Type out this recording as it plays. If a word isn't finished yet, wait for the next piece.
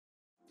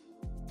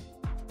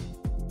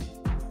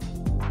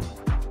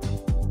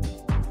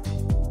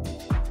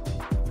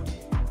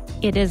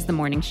It is the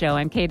morning show.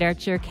 I'm Kate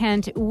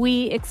Archer-Kent.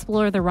 We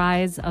explore the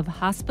rise of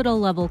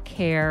hospital-level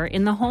care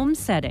in the home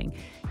setting.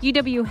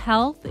 UW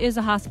Health is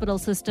a hospital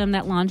system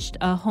that launched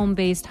a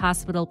home-based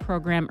hospital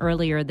program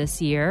earlier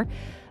this year.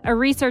 A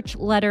research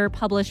letter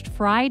published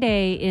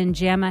Friday in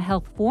JAMA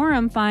Health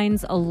Forum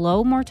finds a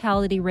low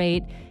mortality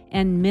rate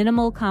and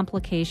minimal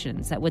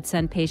complications that would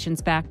send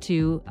patients back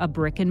to a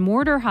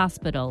brick-and-mortar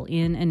hospital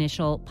in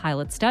initial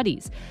pilot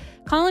studies.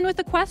 Call in with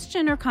a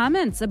question or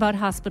comments about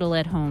hospital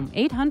at home.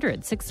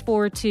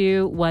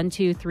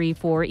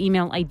 800-642-1234.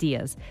 Email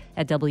ideas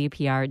at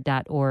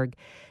WPR.org.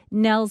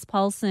 Nels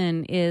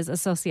Paulson is a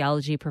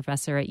sociology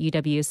professor at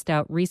UW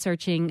Stout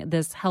researching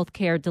this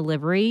healthcare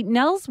delivery.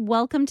 Nels,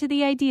 welcome to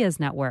the Ideas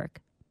Network.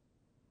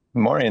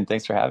 Good morning.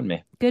 Thanks for having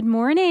me. Good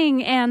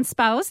morning. And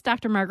spouse,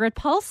 Dr. Margaret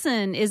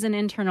Paulson, is an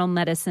internal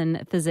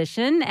medicine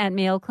physician at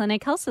Mayo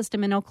Clinic Health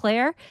System in Eau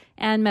Claire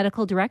and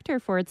medical director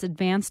for its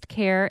Advanced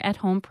Care at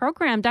Home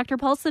program. Dr.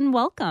 Paulson,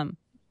 welcome.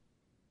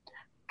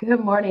 Good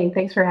morning.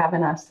 Thanks for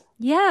having us.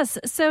 Yes.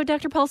 So,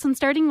 Dr. Paulson,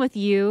 starting with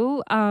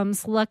you,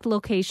 select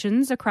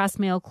locations across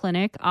Mayo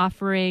Clinic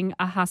offering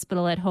a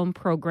hospital at home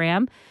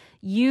program.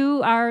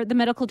 You are the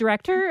medical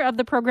director of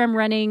the program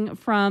running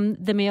from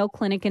the Mayo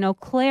Clinic in Eau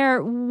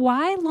Claire.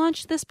 Why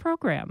launch this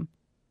program?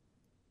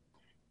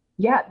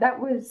 Yeah, that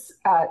was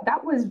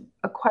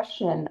a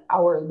question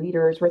our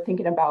leaders were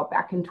thinking about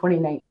back in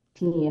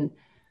 2019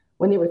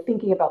 when they were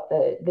thinking about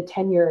the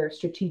 10-year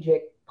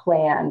strategic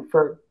plan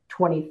for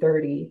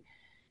 2030.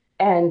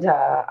 And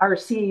our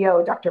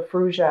CEO, Dr.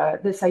 Ferrugia,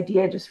 this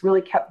idea just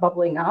really kept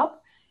bubbling up.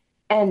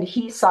 And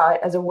he saw it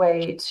as a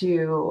way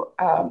to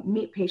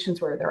meet patients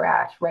where they're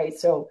at, right?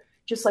 So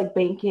just like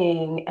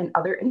banking and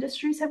other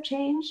industries have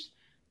changed,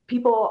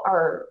 people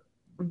are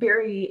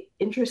very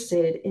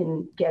interested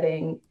in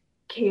getting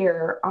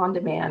care on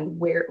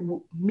demand,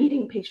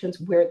 meeting patients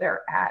where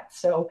they're at.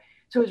 So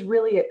it was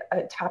really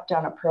a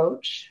top-down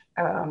approach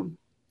for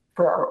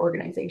our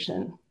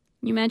organization.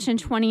 You mentioned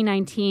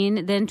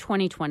 2019, then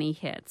 2020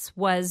 hits.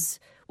 Was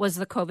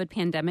the COVID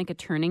pandemic a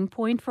turning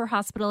point for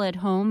hospital at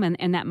home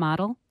and that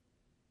model?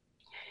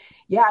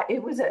 Yeah,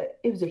 it was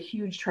a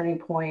huge turning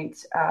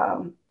point.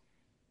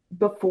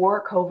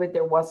 Before COVID,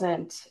 there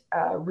wasn't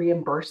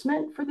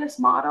reimbursement for this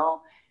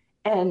model.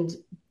 And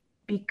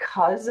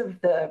because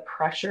of the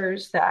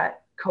pressures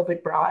that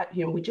COVID brought,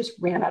 we just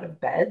ran out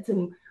of beds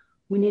and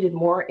we needed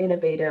more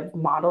innovative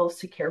models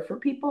to care for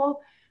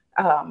people.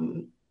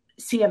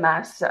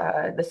 CMS,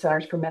 the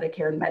Centers for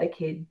Medicare and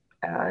Medicaid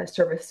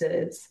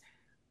Services,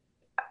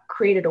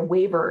 created a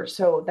waiver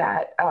so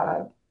that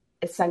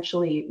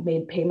essentially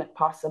made payment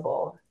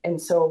possible.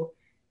 And so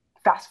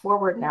fast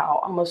forward now,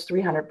 almost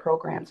 300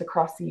 programs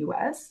across the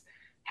U.S.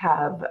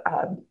 have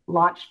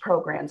launched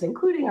programs,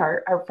 including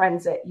our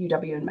friends at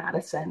UW and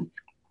Madison.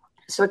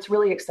 So it's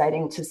really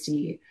exciting to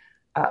see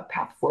a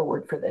path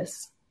forward for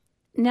this.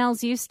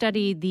 Nels, you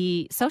studied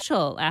the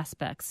social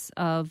aspects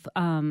of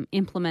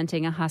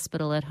implementing a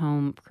hospital at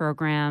home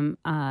program,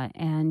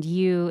 and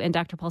you and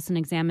Dr. Paulson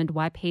examined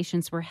why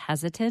patients were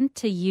hesitant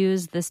to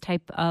use this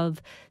type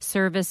of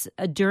service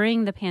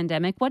during the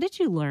pandemic. What did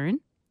you learn?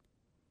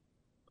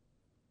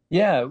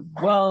 Yeah,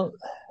 well,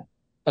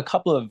 a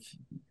couple of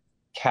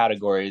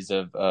categories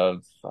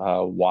of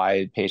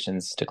why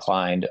patients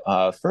declined.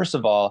 First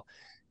of all,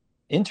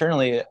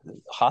 internally,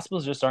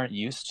 hospitals just aren't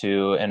used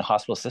to, and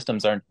hospital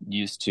systems aren't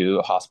used to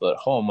a hospital at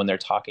home when they're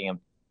talking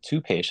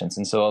to patients.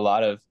 And so a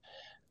lot of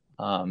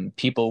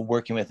people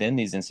working within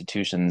these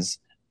institutions,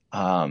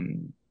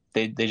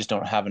 they just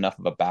don't have enough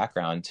of a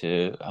background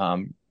to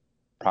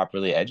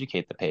properly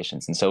educate the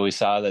patients. And so we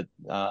saw that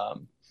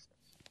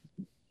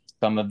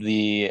some of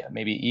the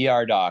maybe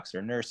ER docs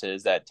or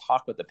nurses that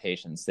talk with the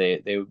patients,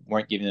 they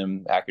weren't giving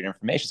them accurate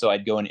information. So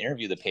I'd go and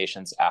interview the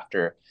patients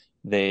after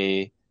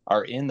they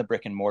are in the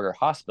brick and mortar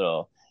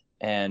hospital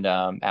and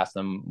ask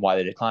them why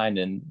they declined.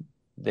 And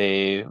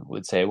they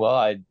would say, well,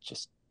 I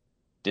just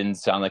didn't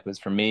sound like it was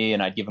for me.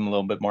 And I'd give them a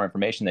little bit more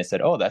information. They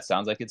said, oh, that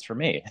sounds like it's for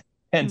me.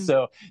 And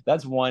so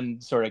that's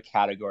one sort of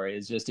category,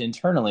 is just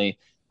internally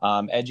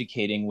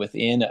educating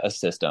within a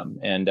system.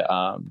 And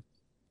I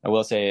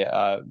will say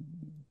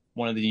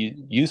one of the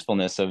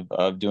usefulness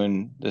of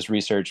doing this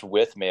research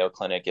with Mayo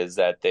Clinic is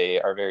that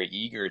they are very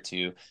eager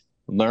to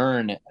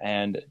learn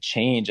and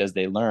change as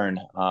they learn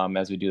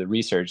as we do the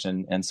research.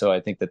 And so I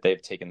think that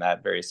they've taken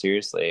that very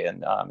seriously,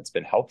 and it's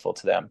been helpful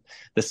to them.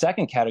 The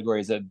second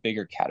category is a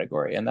bigger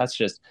category, and that's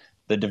just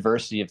the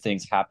diversity of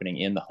things happening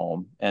in the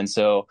home. And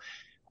so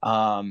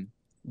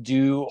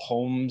do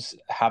homes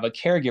have a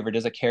caregiver?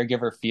 Does a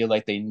caregiver feel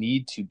like they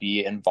need to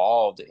be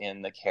involved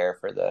in the care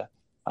for the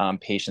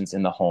patients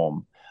in the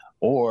home?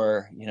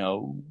 Or,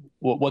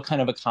 what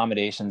kind of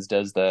accommodations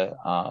does the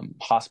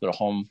hospital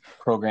home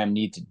program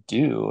need to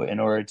do in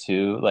order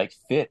to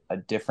fit a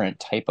different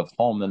type of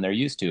home than they're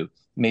used to?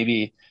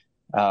 Maybe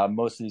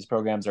most of these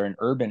programs are in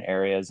urban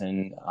areas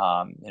and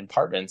in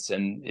apartments,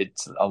 and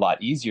it's a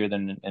lot easier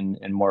than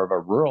in more of a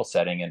rural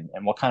setting.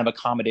 And what kind of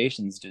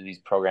accommodations do these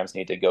programs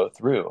need to go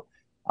through?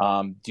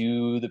 Are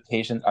the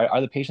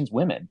patients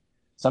women?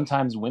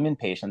 Sometimes women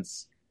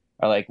patients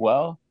are like,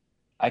 well,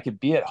 I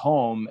could be at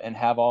home and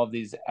have all of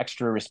these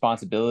extra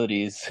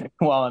responsibilities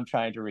while I'm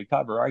trying to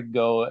recover. Or I could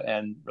go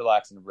and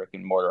relax in a brick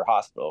and mortar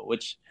hospital,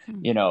 which,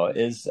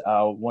 is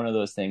one of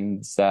those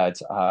things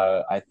that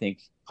I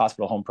think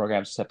hospital home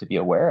programs just have to be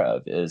aware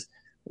of, is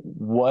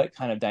what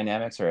kind of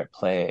dynamics are at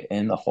play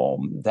in the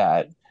home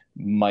that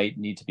might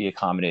need to be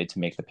accommodated to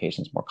make the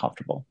patients more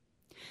comfortable.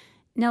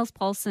 Nels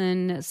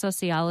Paulson,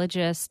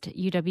 sociologist,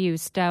 UW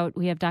Stout.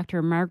 We have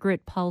Dr.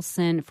 Margaret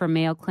Paulson from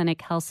Mayo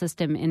Clinic Health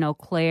System in Eau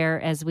Claire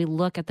as we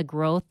look at the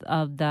growth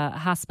of the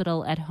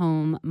hospital at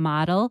home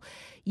model.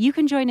 You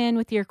can join in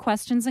with your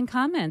questions and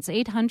comments.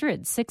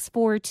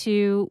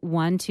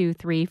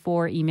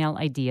 800-642-1234. Email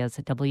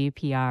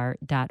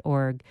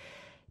ideas@wpr.org.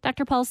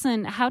 Dr.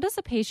 Paulson, how does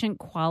a patient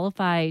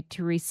qualify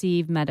to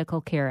receive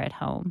medical care at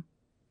home?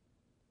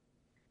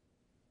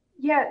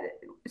 Yeah,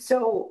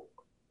 so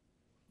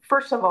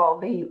first of all,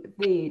 they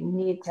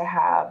need to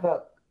have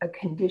a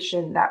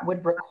condition that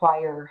would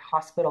require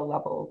hospital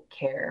level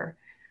care.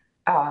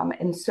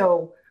 And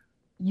so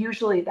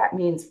usually that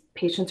means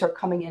patients are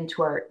coming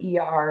into our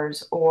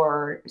ERs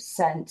or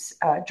sent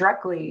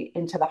directly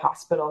into the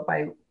hospital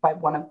by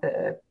one of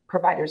the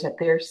providers that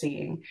they're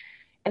seeing.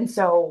 And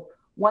so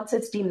once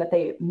it's deemed that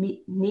they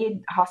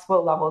need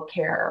hospital level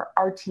care,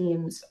 our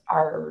teams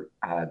are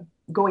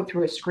going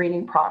through a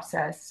screening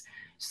process.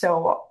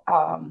 So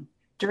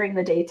during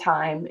the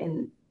daytime,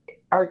 and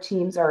our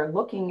teams are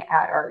looking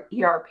at our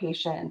ER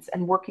patients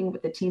and working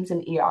with the teams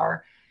in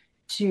ER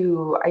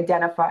to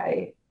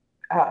identify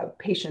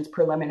patients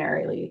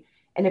preliminarily.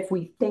 And if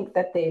we think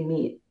that they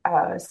meet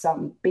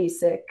some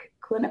basic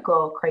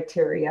clinical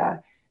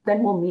criteria,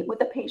 then we'll meet with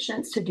the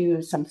patients to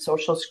do some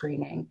social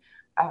screening.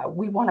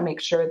 We want to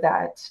make sure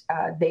that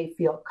they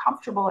feel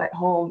comfortable at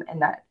home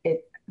and that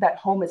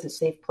home is a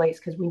safe place,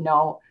 because we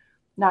know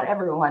not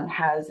everyone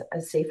has a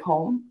safe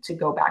home to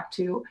go back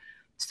to.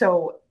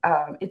 So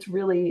it's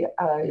really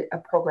a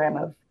program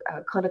of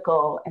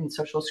clinical and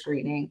social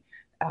screening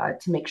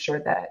to make sure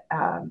that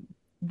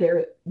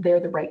they're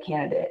the right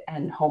candidate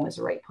and home is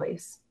the right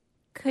place.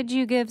 Could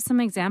you give some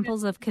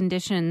examples of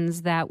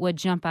conditions that would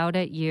jump out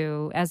at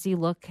you as you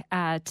look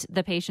at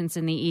the patients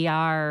in the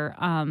ER,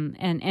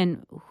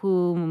 and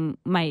who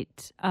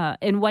might,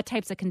 and what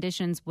types of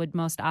conditions would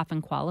most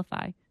often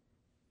qualify?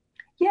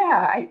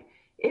 Yeah,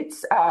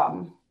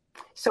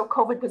 so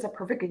COVID was a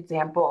perfect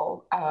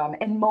example.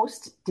 And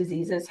most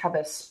diseases have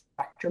a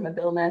spectrum of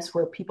illness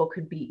where people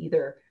could be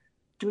either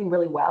doing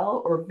really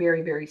well or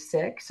very, very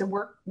sick. So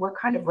we're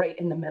kind of right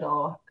in the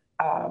middle.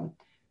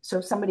 So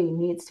somebody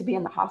needs to be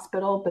in the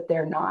hospital, but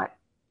they're not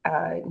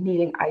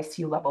needing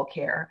ICU level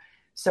care.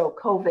 So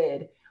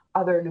COVID,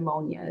 other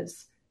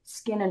pneumonias,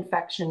 skin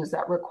infections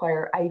that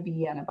require IV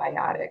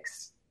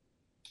antibiotics,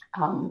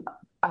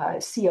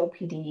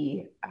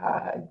 COPD,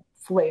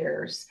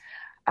 flares,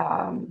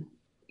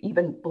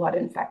 even blood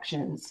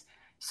infections.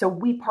 So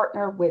we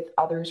partner with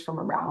others from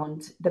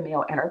around the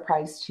Mayo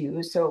enterprise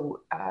too.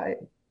 So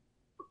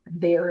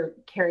they're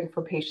caring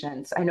for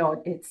patients. I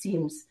know it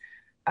seems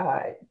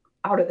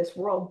out of this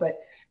world,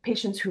 but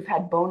patients who've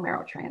had bone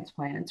marrow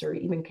transplants or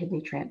even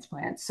kidney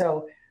transplants.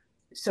 So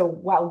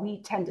while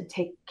we tend to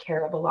take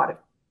care of a lot of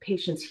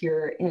patients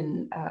here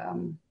in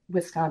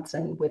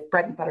Wisconsin with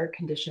bread and butter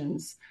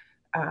conditions,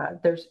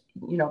 there's,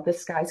 the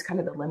sky's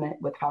kind of the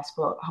limit with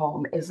hospital at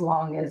home, as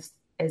long as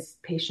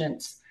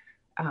patients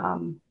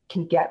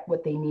can get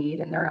what they need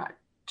and they're not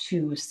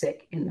too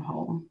sick in the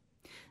home.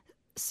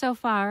 So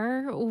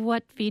far,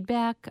 what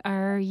feedback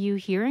are you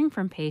hearing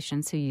from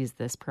patients who use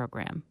this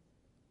program?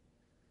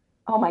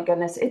 Oh my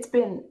goodness, it's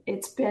been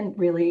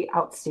really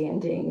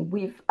outstanding.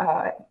 We've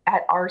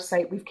at our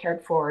site, we've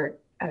cared for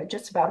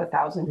just about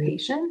 1,000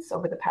 patients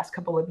over the past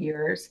couple of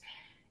years,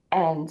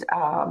 and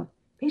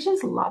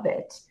patients love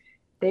it.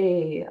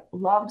 They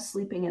love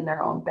sleeping in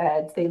their own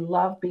beds. They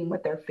love being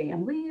with their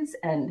families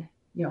and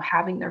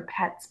having their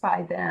pets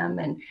by them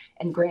and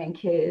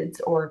grandkids,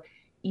 or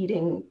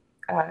eating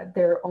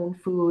their own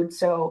food.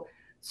 So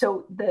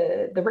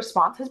the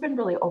response has been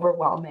really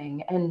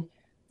overwhelming. And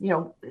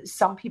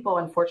some people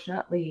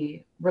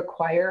unfortunately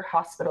require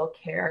hospital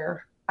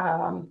care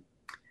from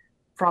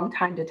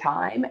time to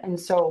time. And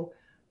so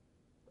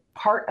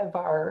part of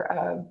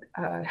our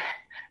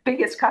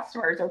biggest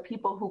customers are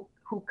people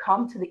who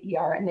come to the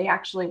ER and they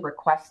actually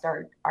request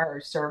our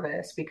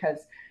service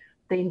because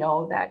they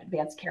know that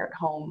advanced care at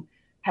home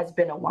has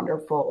been a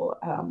wonderful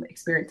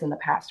experience in the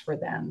past for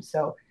them.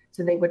 So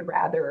they would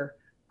rather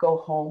go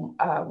home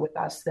with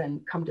us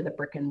than come to the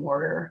brick and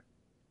mortar.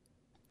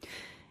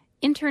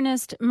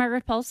 Internist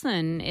Margaret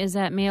Paulson is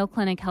at Mayo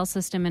Clinic Health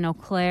System in Eau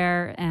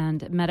Claire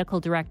and medical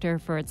director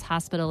for its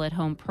hospital at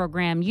home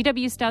program.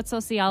 UW Stout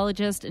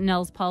sociologist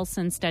Nels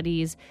Paulson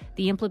studies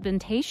the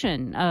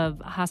implementation of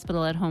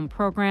hospital at home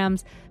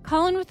programs.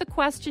 Call in with a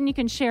question. You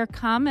can share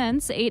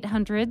comments,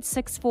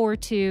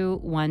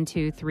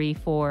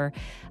 800-642-1234.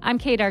 I'm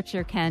Kate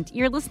Archer-Kent.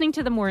 You're listening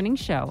to The Morning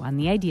Show on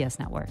the Ideas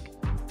Network.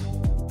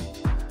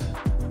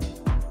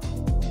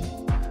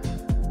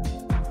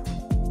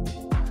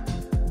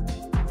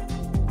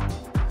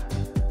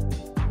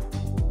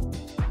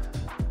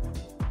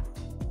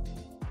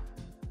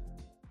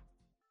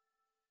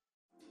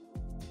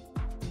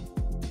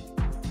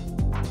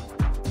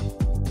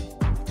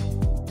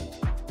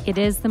 It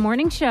is the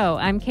morning show.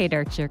 I'm Kate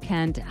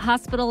Archer-Kent.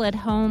 Hospital at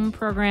home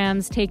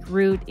programs take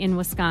root in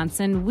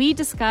Wisconsin. We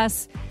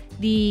discuss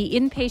the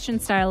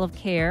inpatient style of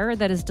care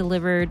that is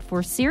delivered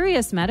for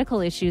serious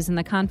medical issues in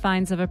the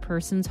confines of a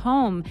person's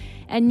home.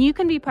 And you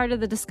can be part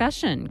of the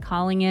discussion,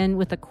 calling in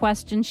with a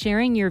question,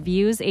 sharing your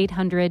views,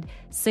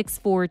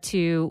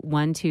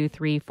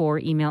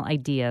 800-642-1234, email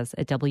ideas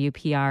at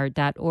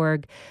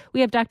WPR.org.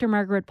 We have Dr.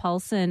 Margaret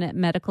Paulson,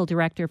 Medical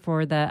Director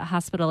for the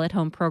Hospital at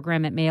Home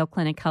program at Mayo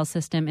Clinic Health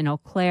System in Eau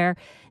Claire.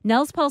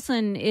 Nels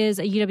Paulson is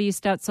a UW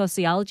Stout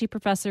sociology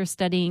professor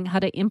studying how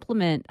to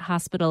implement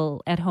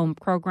hospital at home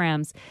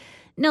programs.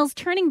 Nels,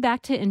 turning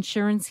back to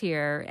insurance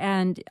here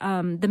and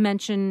the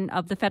mention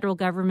of the federal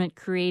government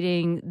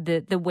creating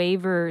the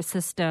waiver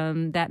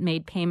system that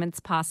made payments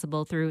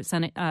possible through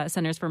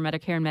Centers for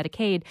Medicare and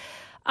Medicaid,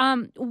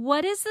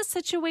 what is the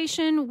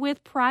situation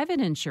with private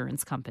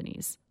insurance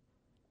companies?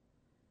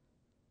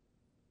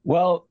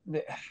 Well,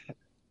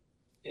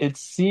 it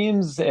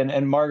seems,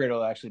 and Margaret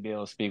will actually be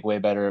able to speak way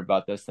better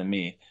about this than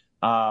me.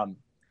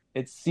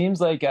 It seems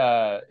like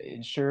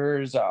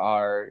insurers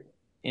are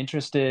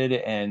interested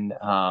and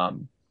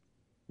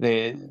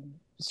they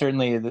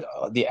certainly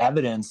the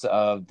evidence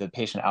of the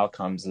patient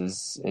outcomes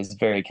is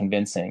very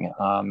convincing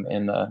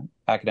in the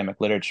academic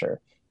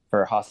literature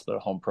for hospital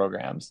at home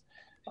programs.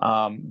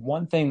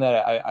 One thing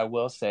that I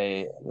will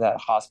say that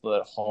hospital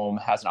at home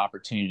has an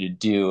opportunity to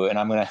do, and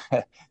I'm going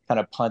to kind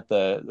of punt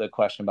the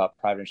question about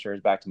private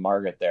insurers back to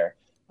Margaret there,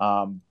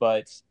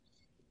 but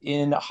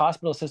in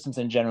hospital systems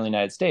in general in the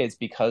United States,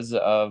 because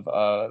of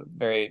a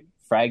very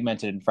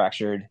fragmented and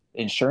fractured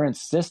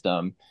insurance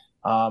system,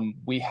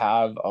 we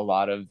have a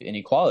lot of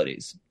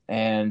inequalities.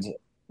 And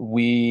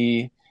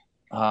we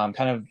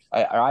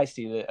I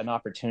see an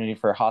opportunity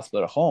for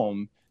hospital at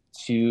home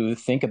to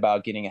think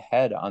about getting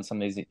ahead on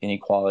some of these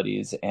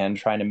inequalities and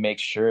trying to make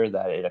sure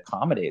that it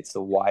accommodates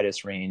the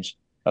widest range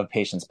of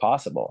patients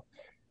possible.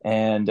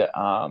 And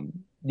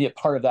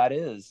part of that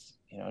is,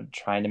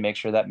 trying to make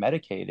sure that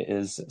Medicaid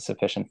is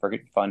sufficient for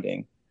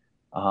funding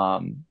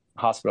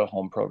hospital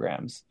home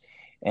programs.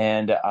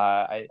 And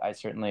I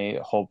certainly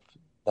hope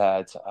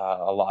that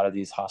a lot of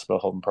these hospital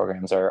home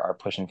programs are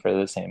pushing for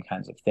the same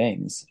kinds of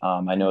things.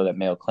 I know that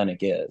Mayo Clinic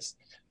is,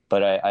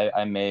 but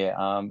I may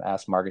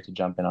ask Margaret to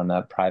jump in on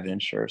that private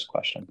insurers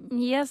question.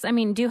 Yes. I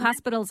mean, do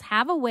hospitals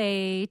have a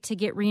way to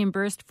get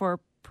reimbursed for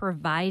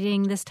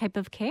providing this type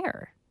of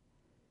care?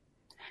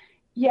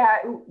 Yeah,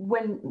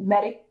 when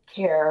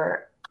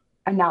Medicare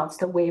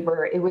announced a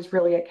waiver, it was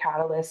really a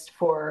catalyst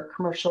for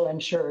commercial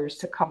insurers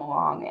to come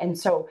along. And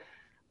so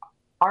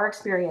our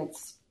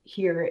experience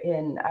here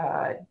in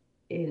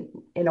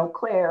Eau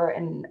Claire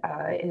and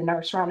in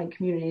our surrounding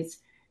communities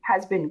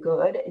has been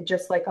good,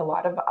 just like a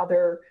lot of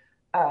other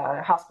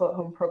hospital at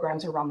home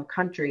programs around the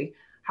country.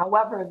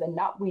 However, the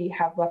nut we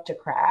have left to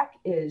crack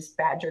is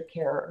Badger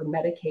Care or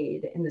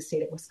Medicaid in the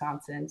state of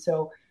Wisconsin.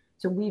 So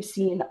we've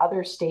seen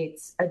other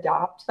states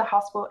adopt the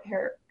hospital at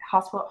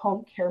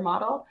home care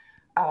model,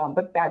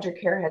 but Badger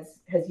Care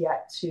has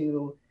yet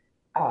to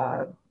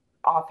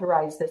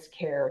authorize this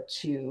care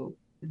to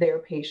their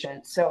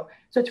patients. So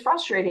it's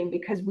frustrating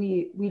because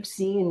we've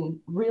seen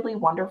really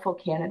wonderful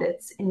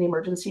candidates in the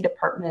emergency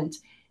department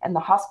and the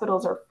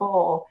hospitals are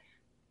full,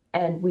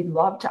 and we'd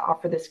love to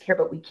offer this care,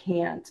 but we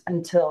can't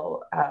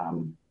until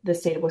the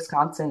state of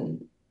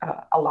Wisconsin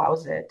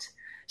allows it.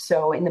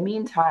 So in the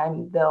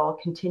meantime, they'll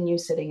continue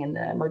sitting in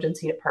the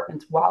emergency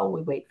departments while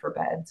we wait for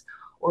beds,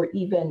 or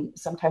even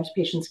sometimes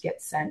patients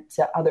get sent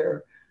to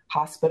other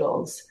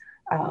hospitals,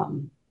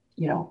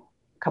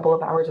 couple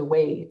of hours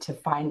away to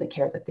find the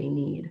care that they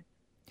need.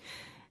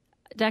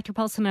 Dr.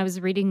 Paulson, I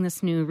was reading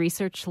this new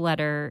research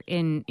letter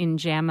in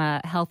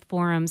JAMA Health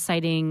Forum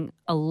citing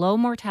a low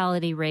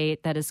mortality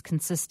rate that is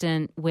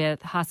consistent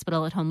with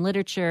hospital at home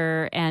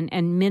literature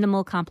and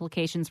minimal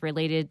complications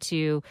related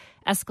to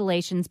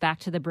escalations back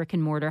to the brick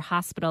and mortar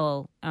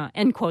hospital,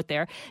 end quote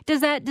there.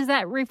 Does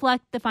that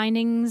reflect the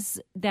findings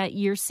that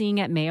you're seeing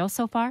at Mayo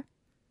so far?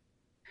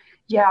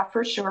 Yeah,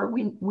 for sure.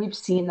 We've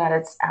seen that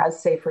it's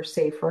as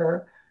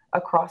safer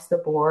across the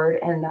board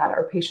and that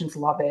our patients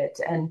love it.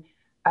 And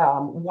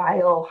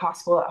while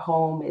hospital at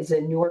home is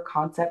a newer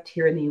concept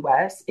here in the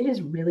U.S., it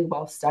is really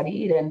well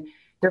studied. And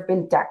there have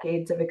been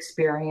decades of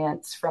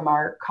experience from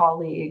our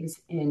colleagues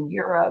in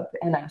Europe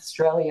and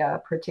Australia,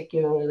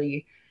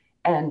 particularly.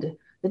 And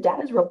the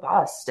data is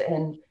robust.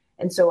 And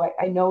so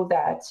I know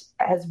that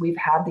as we've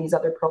had these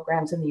other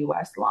programs in the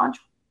U.S. launch,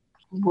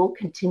 we'll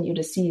continue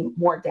to see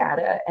more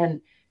data.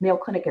 And Mayo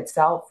Clinic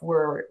itself,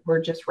 we're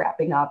just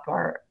wrapping up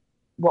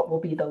what will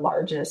be the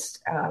largest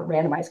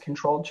randomized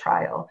controlled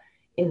trial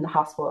in the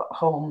hospital at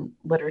home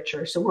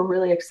literature. So we're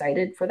really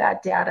excited for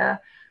that data.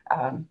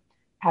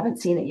 Haven't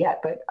seen it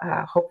yet, but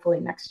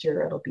hopefully next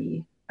year it'll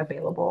be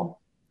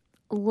available.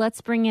 Let's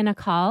bring in a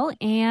call.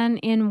 Anne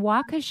in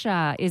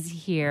Waukesha is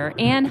here.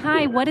 Anne,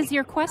 hi, what is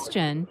your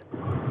question?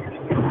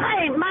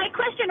 Hi, my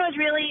question was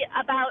really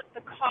about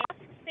the cost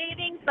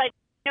savings, but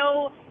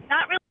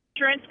not really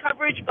insurance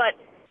coverage, but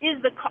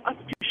is the cost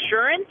to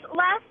insurance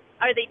less?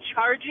 Are they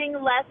charging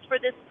less for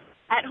this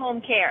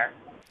at-home care?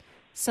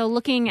 So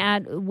looking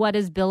at what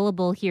is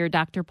billable here,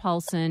 Dr.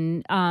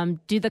 Paulson,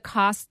 do the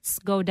costs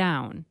go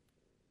down?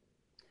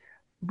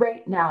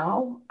 Right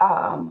now,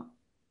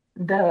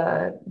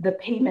 the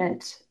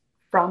payment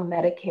from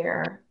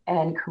Medicare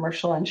and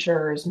commercial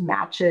insurers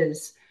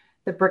matches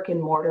the brick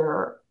and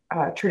mortar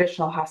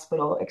traditional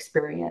hospital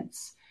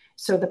experience.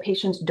 So the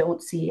patients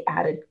don't see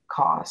added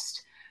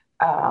cost.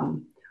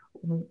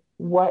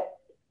 What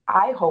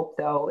I hope,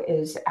 though,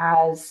 is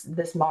as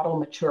this model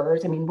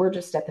matures, I mean, we're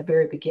just at the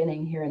very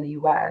beginning here in the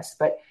US,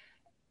 but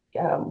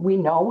we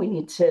know we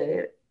need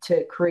to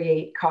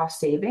create cost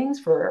savings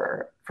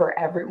for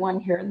everyone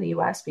here in the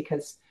US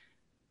because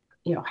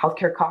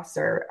healthcare costs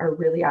are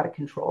really out of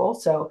control.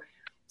 So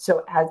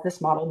as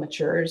this model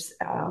matures,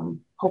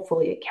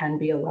 hopefully it can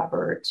be a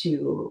lever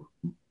to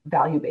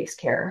value-based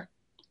care.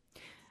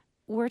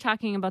 We're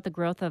talking about the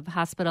growth of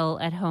hospital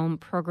at home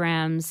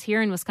programs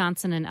here in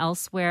Wisconsin and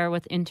elsewhere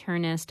with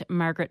internist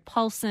Margaret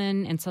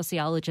Paulson and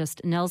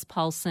sociologist Nels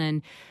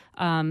Paulson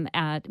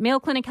at Mayo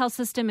Clinic Health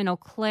System in Eau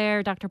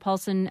Claire. Dr.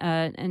 Paulson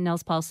and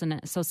Nels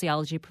Paulson,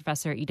 sociology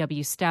professor at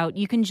UW Stout.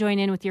 You can join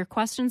in with your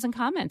questions and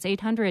comments,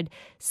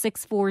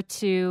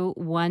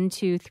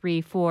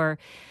 800-642-1234.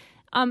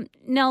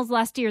 Nels,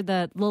 last year,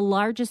 the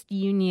largest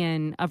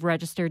union of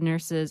registered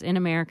nurses in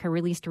America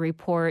released a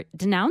report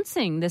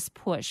denouncing this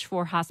push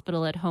for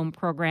hospital-at-home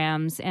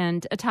programs,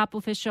 and a top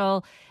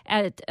official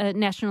at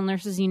National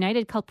Nurses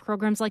United called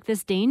programs like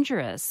this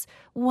dangerous.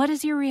 What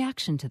is your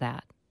reaction to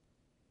that?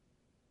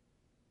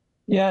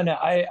 Yeah, no,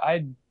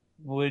 I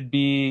would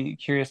be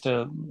curious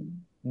to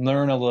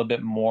learn a little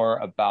bit more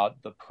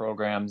about the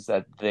programs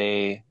that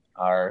they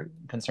are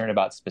concerned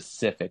about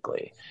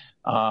specifically.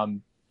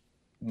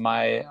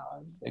 My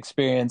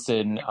experience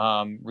in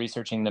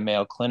researching the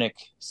Mayo Clinic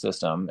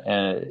system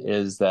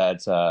is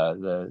that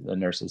the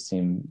nurses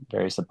seem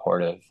very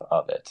supportive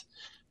of it.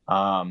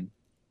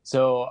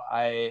 So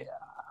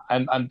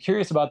I'm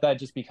curious about that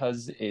just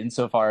because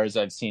insofar as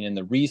I've seen in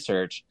the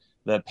research,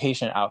 the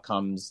patient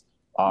outcomes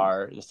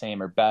are the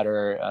same or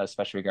better,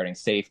 especially regarding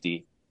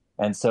safety.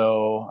 And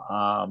so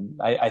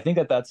I think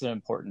that that's an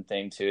important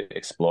thing to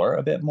explore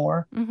a bit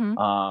more.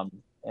 Mm-hmm.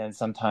 And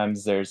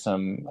sometimes there's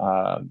some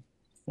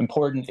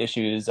important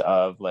issues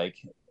of like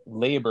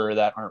labor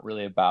that aren't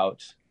really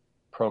about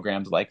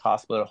programs like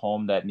hospital at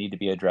home that need to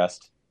be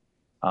addressed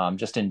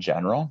just in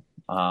general.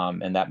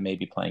 And that may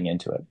be playing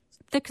into it.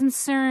 The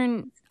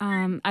concern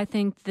I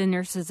think the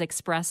nurses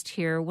expressed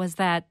here was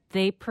that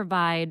they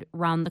provide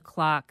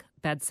round-the-clock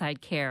bedside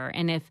care.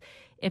 And if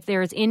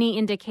there is any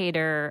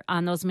indicator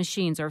on those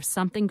machines or if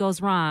something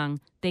goes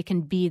wrong, they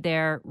can be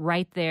there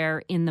right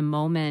there in the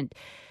moment.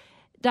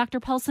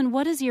 Dr. Paulson,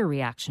 what is your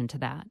reaction to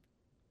that?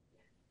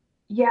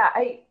 Yeah,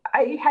 I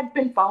had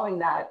been following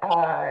that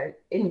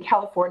in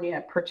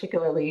California,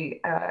 particularly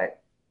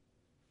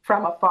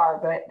from afar,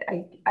 but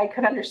I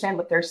could understand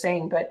what they're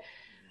saying. But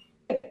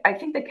I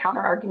think the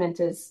counter argument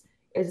is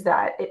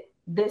that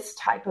this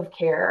type of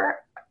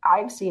care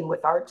I've seen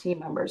with our team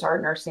members,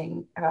 our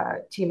nursing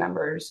team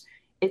members,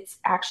 it's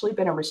actually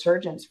been a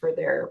resurgence for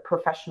their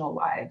professional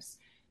lives.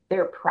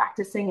 They're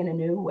practicing in a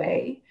new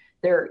way.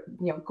 They're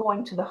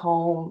going to the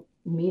home,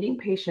 meeting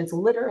patients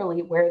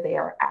literally where they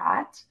are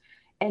at,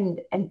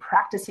 and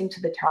practicing to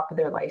the top of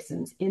their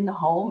license in the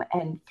home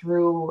and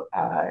through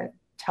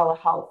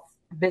telehealth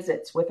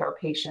visits with our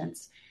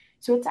patients.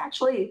 So it's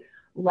actually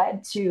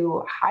led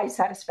to high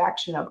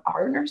satisfaction of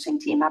our nursing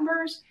team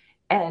members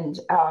and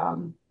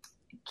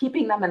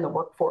keeping them in the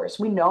workforce.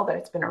 We know that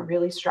it's been a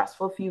really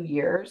stressful few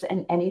years,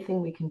 and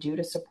anything we can do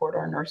to support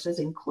our nurses,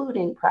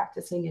 including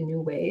practicing in new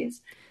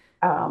ways,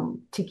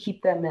 to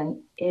keep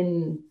them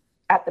in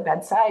at the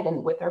bedside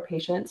and with our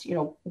patients,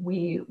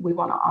 we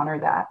want to honor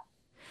that.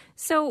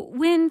 So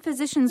when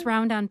physicians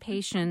round on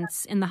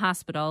patients in the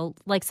hospital,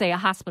 like say a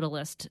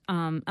hospitalist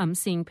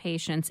seeing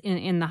patients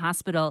in the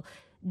hospital,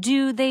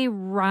 do they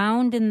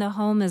round in the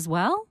home as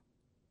well?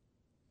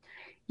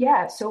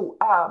 Yeah, so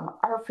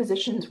our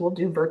physicians will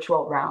do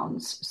virtual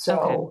rounds.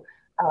 So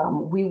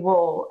we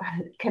will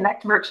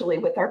connect virtually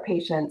with our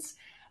patients.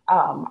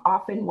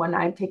 Often when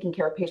I'm taking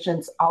care of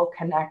patients, I'll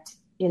connect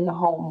in the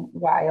home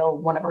while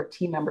one of our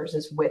team members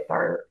is with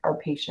our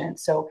patient.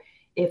 So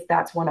if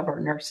that's one of our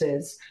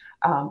nurses,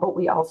 but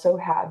we also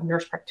have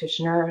nurse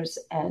practitioners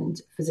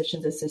and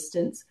physician's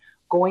assistants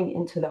going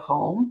into the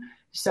home.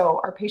 So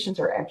our patients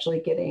are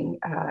actually getting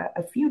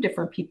a few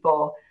different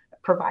people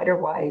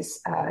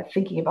provider-wise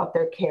thinking about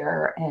their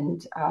care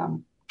and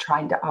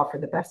trying to offer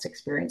the best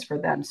experience for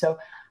them. So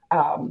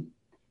and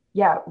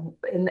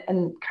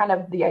kind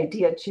of the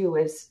idea too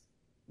is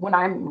when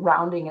I'm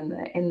rounding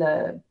in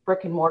the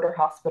brick and mortar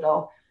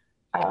hospital,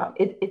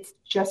 it's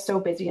just so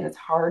busy and it's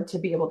hard to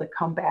be able to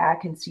come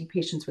back and see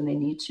patients when they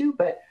need to.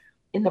 But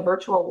in the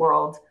virtual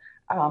world,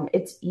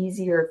 it's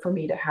easier for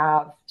me to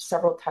have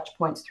several touch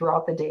points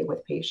throughout the day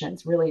with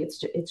patients. Really,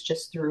 it's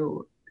just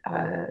through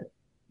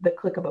the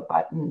click of a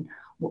button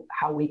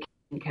how we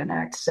can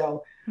connect.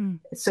 So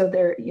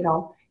they're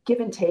give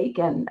and take,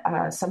 and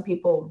some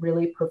people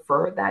really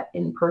prefer that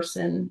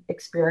in-person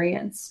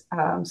experience.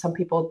 Some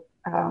people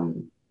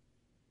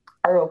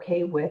are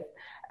okay with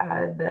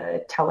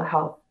the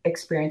telehealth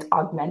experience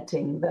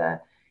augmenting the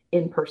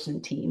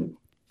in-person team.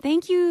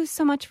 Thank you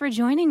so much for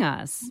joining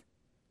us.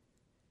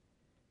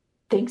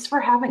 Thanks for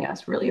having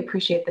us. Really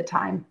appreciate the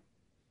time.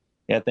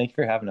 Yeah, thank you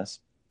for having us.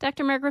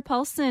 Dr. Margaret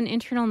Paulson,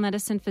 internal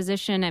medicine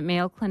physician at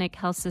Mayo Clinic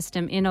Health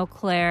System in Eau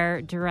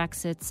Claire,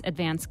 directs its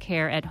advanced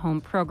care at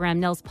home program.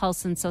 Nels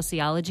Paulson,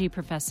 sociology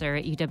professor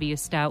at UW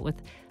Stout with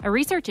a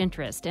research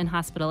interest in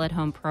hospital at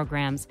home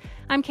programs.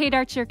 I'm Kate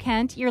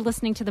Archer-Kent. You're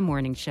listening to The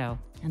Morning Show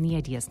on the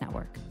Ideas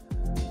Network.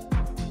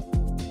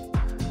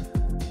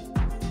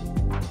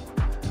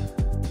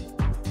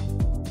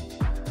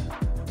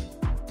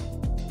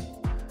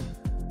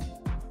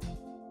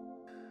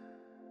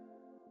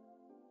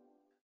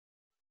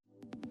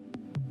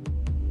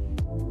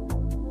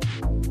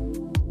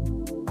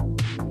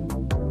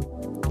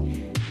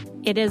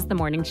 It is The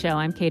Morning Show.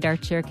 I'm Kate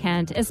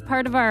Archer-Kent. As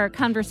part of our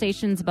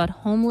conversations about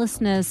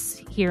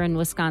homelessness here in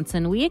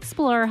Wisconsin, we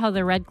explore how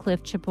the Red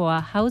Cliff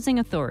Chippewa Housing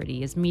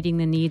Authority is meeting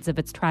the needs of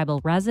its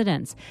tribal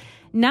residents.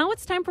 Now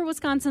it's time for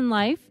Wisconsin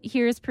Life.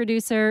 Here's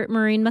producer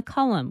Maureen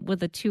McCullum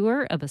with a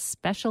tour of a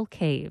special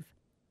cave.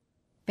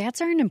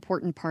 Bats are an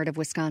important part of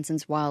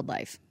Wisconsin's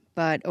wildlife.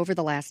 But over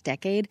the last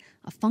decade,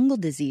 a fungal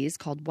disease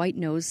called white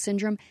nose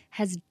syndrome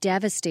has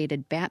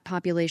devastated bat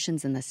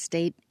populations in the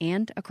state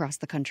and across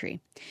the country.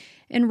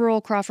 In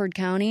rural Crawford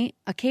County,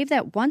 a cave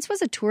that once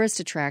was a tourist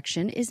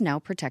attraction is now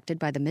protected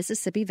by the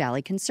Mississippi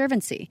Valley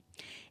Conservancy.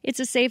 It's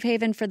a safe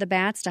haven for the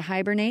bats to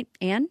hibernate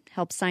and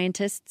help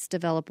scientists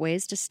develop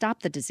ways to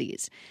stop the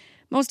disease.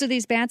 Most of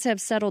these bats have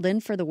settled in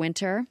for the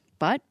winter,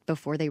 but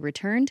before they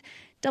returned,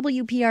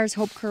 WPR's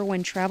Hope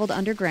Kerwin traveled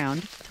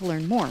underground to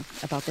learn more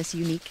about this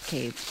unique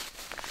cave.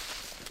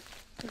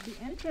 So the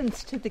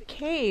entrance to the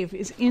cave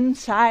is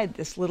inside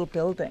this little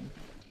building.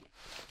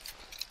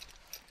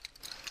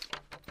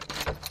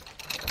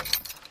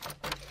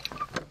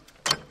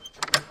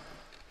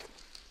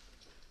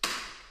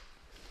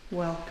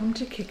 Welcome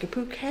to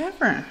Kickapoo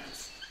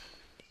Caverns.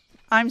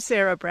 I'm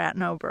Sarah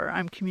Bratnober.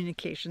 I'm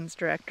Communications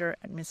Director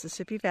at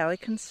Mississippi Valley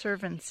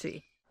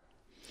Conservancy.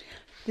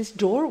 This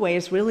doorway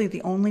is really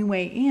the only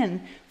way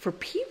in for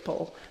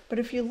people, but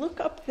if you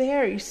look up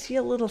there, you see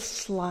a little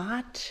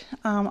slot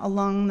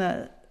along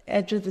the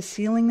edge of the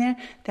ceiling there.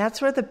 That's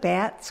where the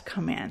bats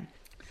come in.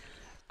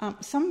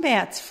 Some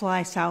bats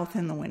fly south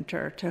in the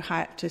winter to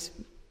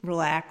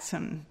relax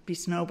and be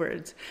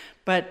snowbirds,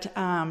 but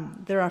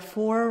there are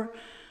 4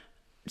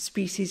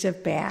 species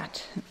of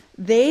bat.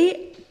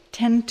 They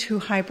tend to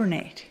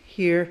hibernate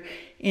here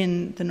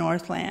in the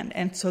Northland,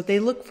 and so they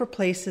look for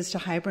places to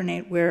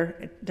hibernate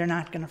where they're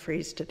not going to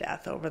freeze to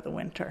death over the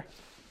winter.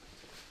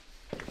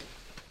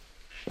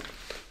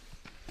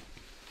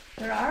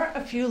 There are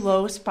a few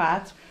low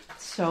spots,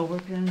 so we're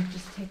going to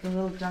just take a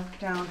little duck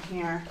down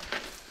here.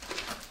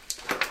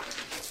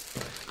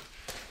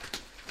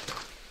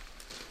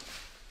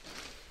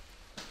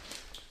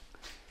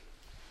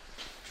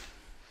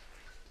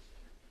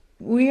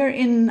 We are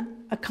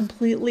in a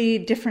completely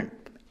different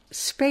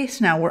space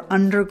now. We're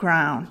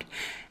underground.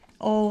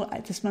 Oh,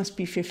 this must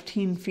be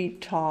 15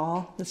 feet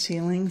tall, the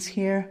ceilings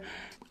here.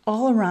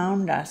 All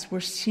around us, we're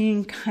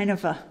seeing kind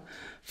of a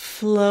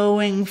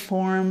flowing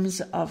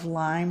forms of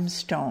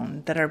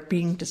limestone that are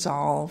being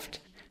dissolved.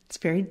 It's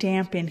very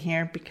damp in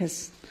here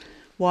because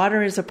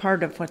water is a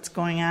part of what's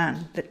going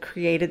on that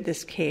created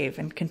this cave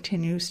and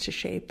continues to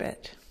shape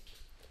it.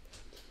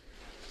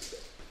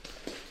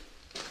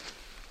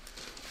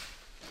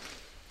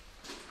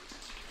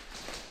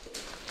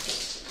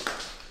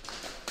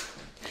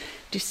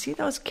 Do you see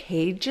those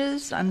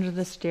cages under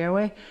the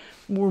stairway?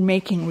 We're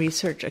making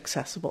research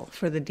accessible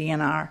for the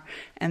DNR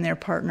and their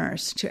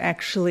partners to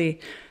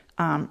actually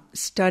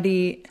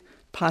study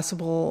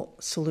possible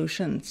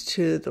solutions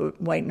to the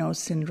white nose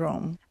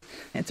syndrome.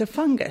 It's a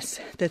fungus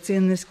that's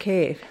in this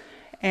cave,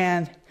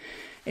 and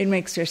it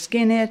makes their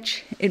skin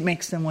itch, it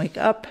makes them wake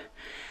up,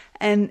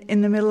 and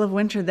in the middle of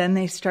winter, then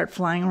they start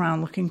flying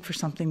around looking for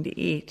something to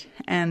eat,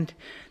 and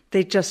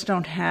they just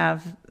don't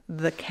have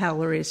the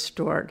calories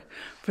stored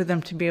for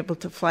them to be able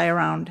to fly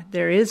around.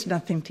 There is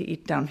nothing to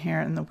eat down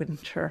here in the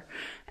winter,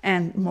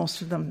 and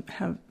most of them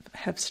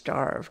have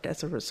starved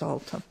as a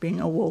result of being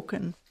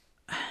awoken.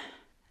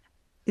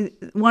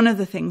 One of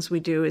the things we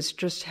do is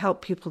just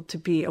help people to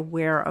be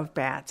aware of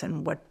bats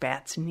and what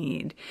bats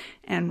need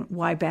and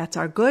why bats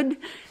are good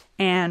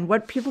and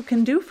what people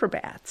can do for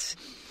bats.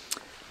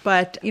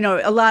 But,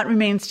 a lot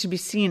remains to be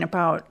seen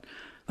about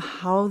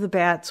how the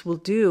bats will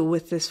do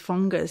with this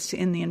fungus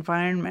in the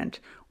environment.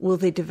 Will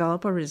they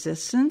develop a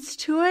resistance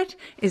to it?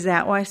 Is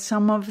that why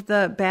some of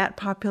the bat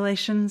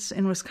populations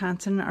in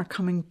Wisconsin are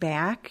coming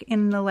back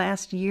in the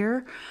last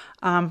year?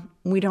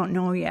 We don't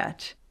know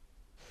yet.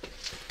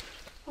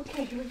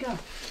 Okay, here we go.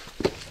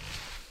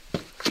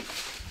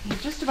 We're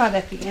just about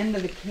at the end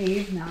of the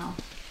cave now.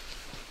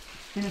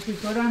 And if we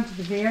go down to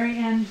the very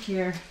end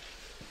here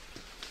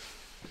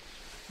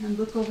and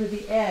look over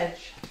the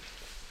edge,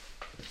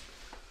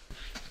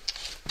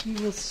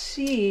 you will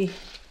see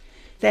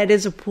that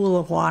is a pool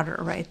of water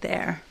right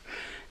there.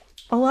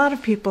 A lot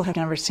of people have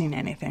never seen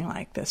anything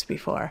like this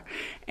before.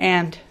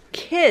 And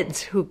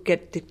kids who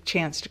get the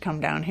chance to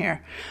come down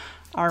here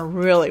are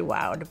really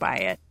wowed by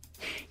it.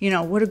 You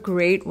know, what a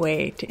great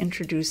way to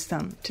introduce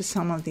them to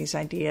some of these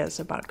ideas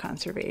about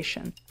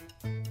conservation.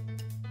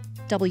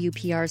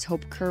 WPR's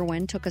Hope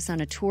Kerwin took us on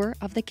a tour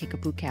of the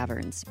Kickapoo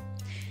Caverns.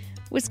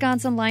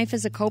 Wisconsin Life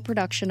is a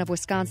co-production of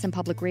Wisconsin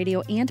Public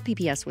Radio and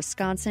PBS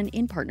Wisconsin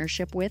in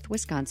partnership with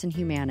Wisconsin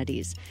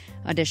Humanities.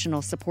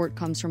 Additional support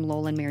comes from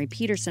Lowell and Mary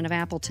Peterson of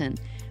Appleton.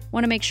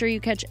 Want to make sure you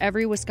catch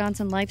every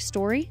Wisconsin Life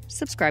story?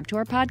 Subscribe to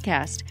our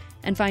podcast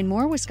and find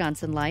more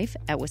Wisconsin Life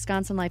at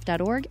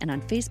wisconsinlife.org and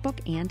on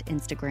Facebook and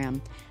Instagram.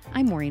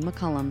 I'm Maureen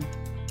McCullum.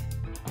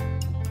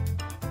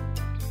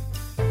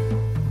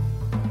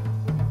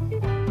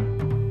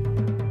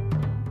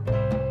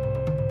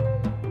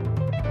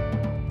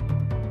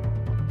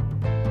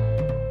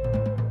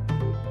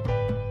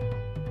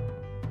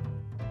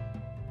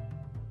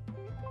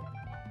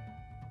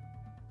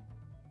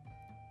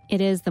 It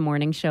is the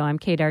morning show. I'm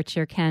Kate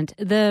Archer-Kent.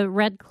 The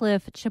Red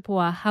Cliff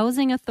Chippewa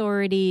Housing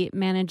Authority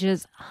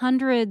manages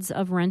hundreds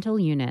of rental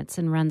units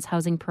and runs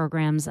housing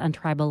programs on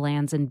tribal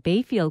lands in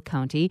Bayfield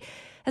County.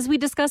 As we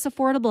discuss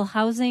affordable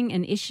housing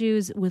and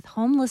issues with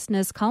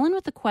homelessness, call in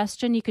with a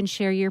question. You can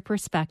share your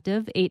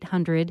perspective,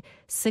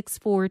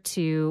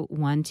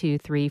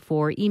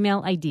 800-642-1234.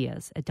 Email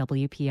ideas at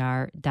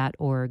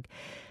WPR.org.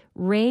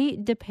 Ray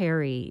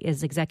DePerry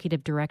is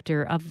Executive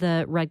Director of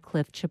the Red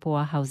Cliff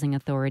Chippewa Housing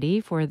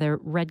Authority for the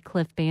Red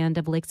Cliff Band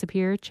of Lake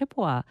Superior,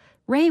 Chippewa.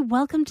 Ray,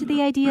 welcome to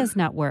the Ideas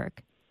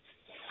Network.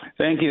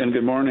 Thank you and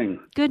good morning.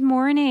 Good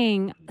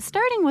morning.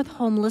 Starting with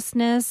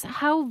homelessness,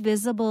 how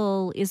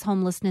visible is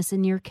homelessness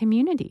in your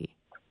community?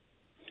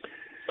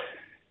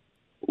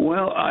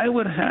 Well, I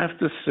would have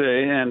to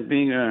say, and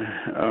being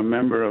a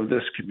member of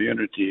this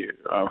community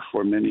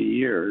for many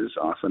years,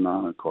 off and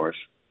on, of course,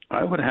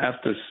 I would have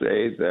to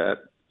say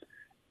that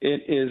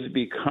it is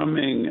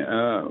becoming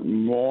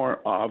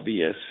more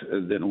obvious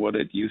than what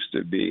it used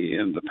to be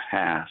in the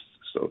past,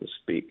 so to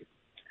speak.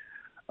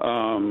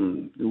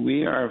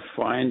 We are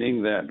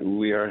finding that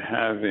we are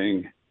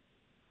having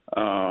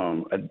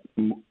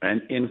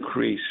an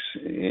increase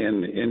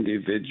in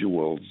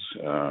individuals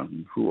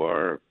who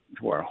are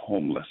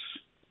homeless,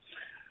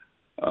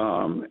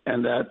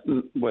 and that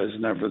was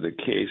never the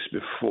case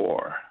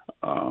before.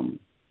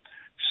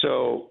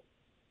 So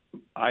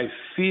I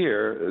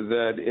fear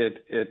that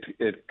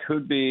it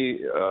could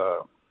be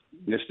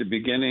just the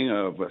beginning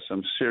of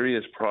some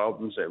serious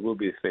problems that we'll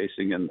be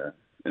facing in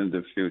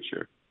the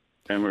future,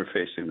 and we're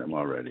facing them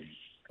already.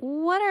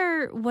 What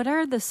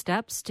are the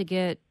steps to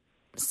get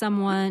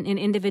someone, an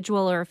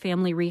individual or a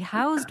family,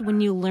 rehoused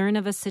when you learn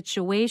of a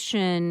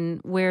situation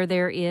where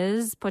there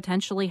is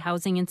potentially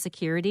housing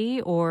insecurity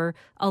or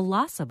a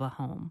loss of a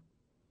home?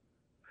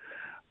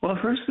 Well,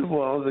 first of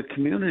all, the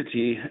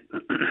community,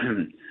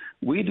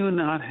 we do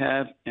not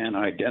have an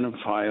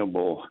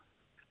identifiable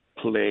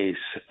place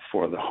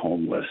for the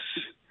homeless.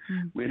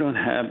 We don't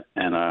have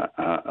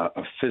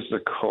a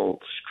physical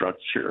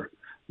structure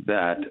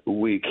that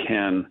we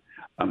can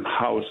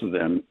house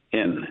them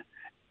in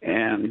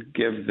and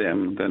give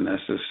them the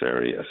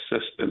necessary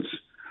assistance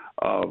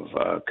of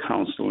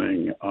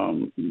counseling,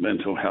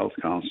 mental health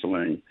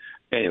counseling,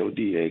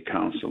 AODA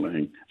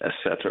counseling,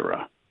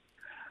 etc.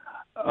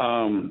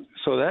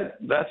 So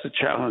that's a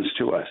challenge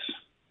to us.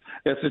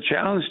 It's a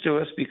challenge to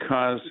us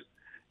because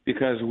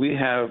we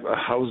have a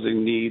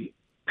housing need,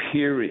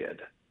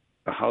 period.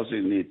 A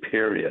housing need,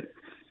 period.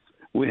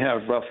 We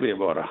have roughly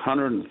about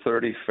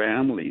 130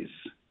 families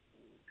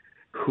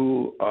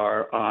who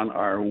are on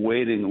our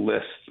waiting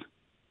list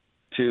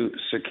to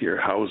secure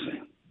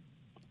housing.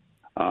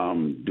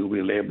 Do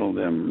we label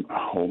them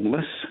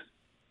homeless?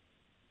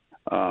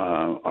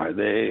 Are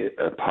they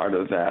a part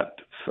of that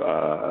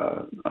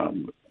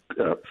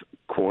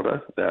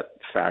quota, that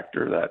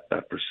factor,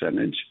 that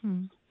percentage?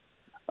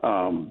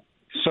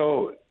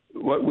 So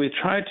what we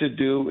try to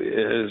do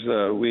is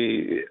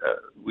we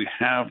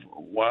have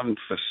one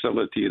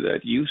facility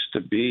that used to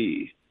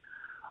be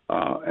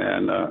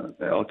an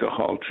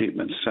alcohol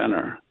treatment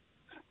center,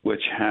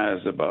 which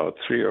has about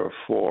 3 or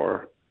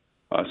 4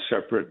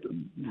 separate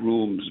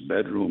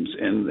bedrooms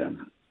in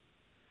them.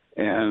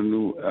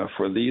 And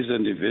for these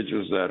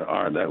individuals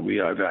that we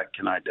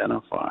can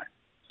identify,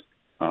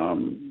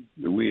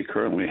 we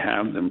currently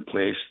have them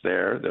placed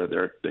there.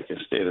 They can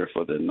stay there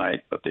for the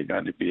night, but they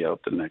got to be out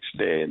the next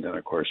day. And then,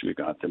 of course, we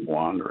got them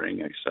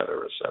wandering, et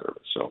cetera, et cetera.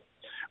 So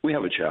we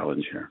have a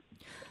challenge here.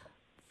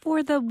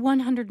 For the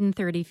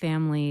 130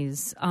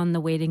 families on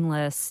the waiting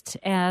list,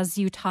 as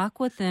you talk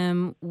with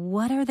them,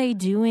 what are they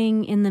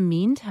doing in the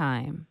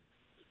meantime?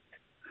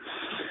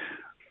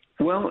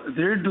 Well,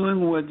 they're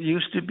doing what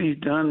used to be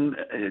done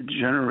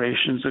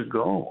generations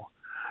ago,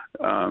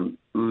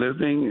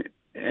 living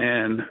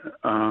and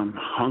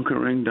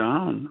hunkering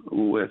down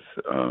with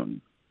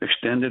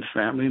extended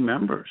family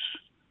members.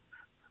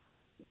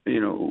 You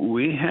know,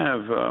 we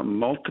have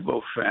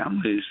multiple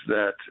families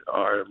that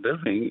are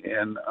living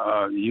in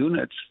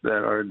units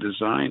that are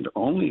designed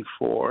only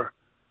for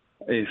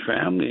a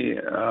family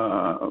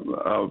of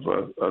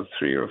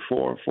 3 or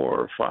 4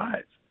 or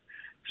 5.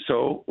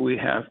 So we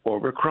have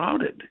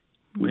overcrowded.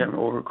 We have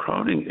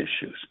overcrowding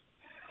issues.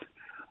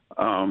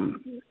 Our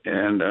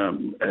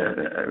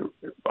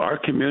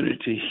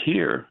community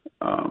here,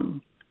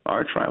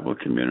 our tribal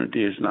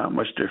community, is not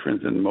much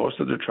different than most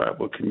of the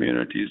tribal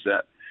communities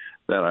that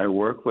I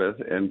work with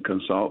and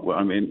consult with.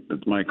 I mean,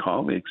 my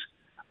colleagues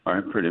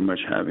are pretty much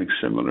having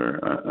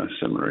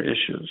similar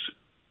issues.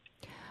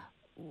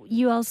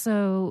 You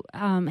also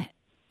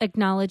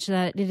acknowledge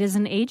that it is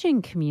an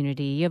aging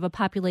community. You have a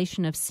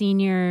population of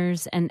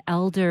seniors and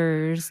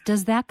elders.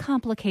 Does that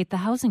complicate the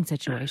housing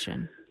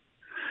situation?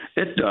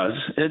 It does.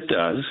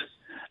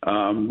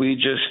 We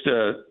just,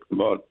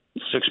 about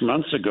 6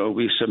 months ago,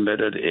 we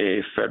submitted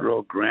a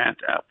federal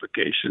grant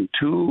application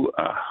to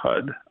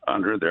HUD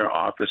under their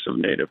Office of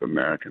Native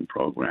American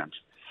Programs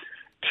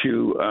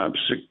to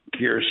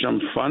secure some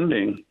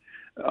funding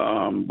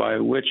by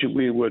which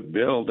we would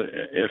build,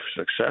 if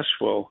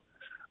successful,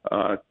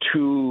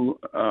 2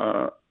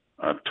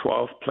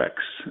 12-plex,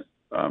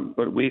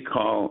 what we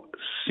call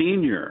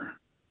senior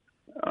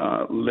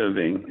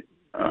living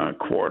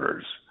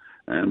quarters.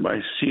 And by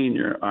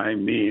senior, I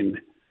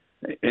mean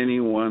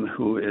anyone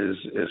who is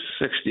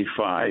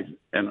 65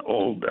 and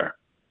older.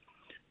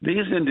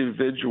 These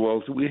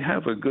individuals, we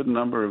have a good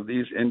number of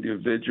these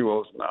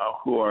individuals now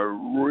who are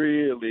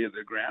really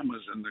the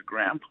grandmas and the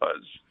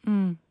grandpas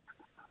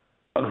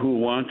who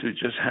want to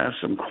just have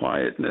some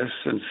quietness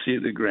and see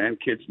the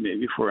grandkids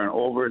maybe for an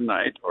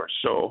overnight or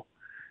so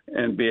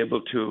and be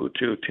able to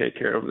take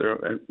care of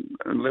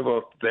and live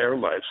out their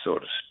life, so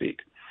to speak.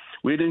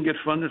 We didn't get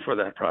funded for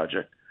that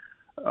project.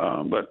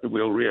 But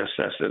we'll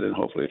reassess it and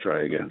hopefully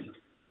try again.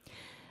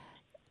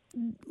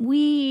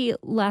 We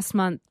last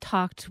month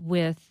talked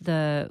with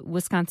the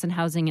Wisconsin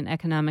Housing and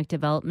Economic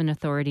Development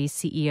Authority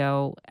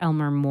CEO,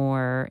 Elmer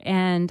Moore,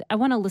 and I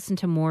want to listen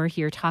to Moore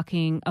here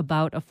talking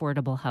about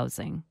affordable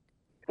housing.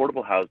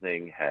 Affordable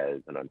housing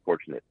has an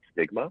unfortunate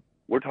stigma.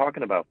 We're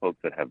talking about folks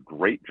that have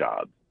great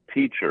jobs,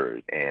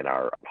 teachers, and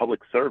our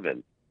public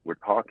servants. We're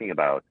talking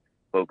about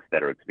folks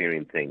that are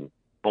experiencing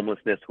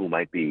homelessness who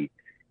might be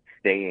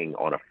staying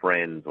on a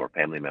friend's or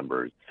family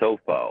member's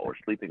sofa or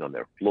sleeping on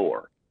their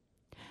floor.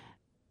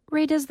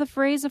 Ray, does the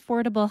phrase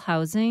affordable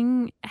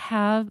housing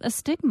have a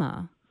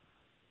stigma?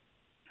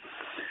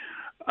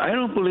 I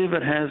don't believe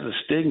it has a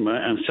stigma,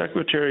 and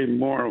Secretary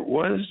Moore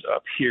was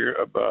up here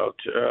about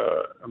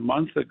a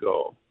month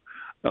ago,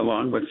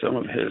 along with some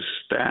of his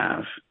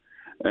staff,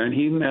 and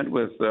he met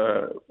with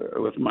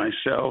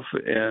myself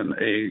and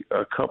a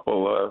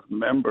couple of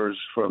members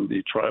from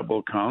the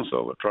Tribal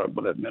Council, the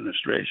Tribal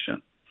Administration.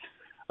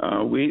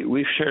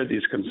 We've shared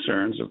these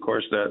concerns, of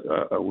course,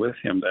 that with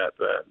him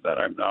that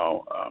I'm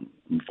now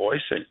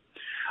voicing.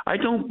 I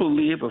don't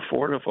believe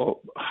affordable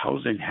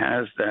housing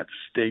has that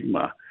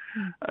stigma.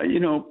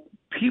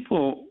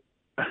 People,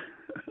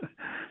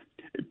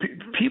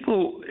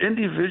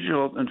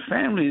 individuals and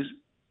families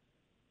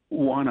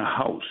want a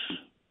house.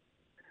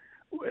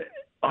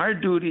 Our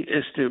duty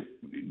is to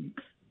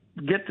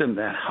get them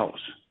that house.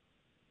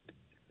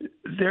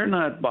 They're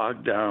not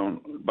bogged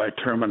down by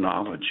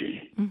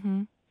terminology.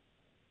 Mm-hmm.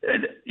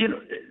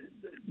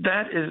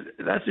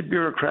 That's a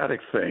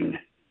bureaucratic thing.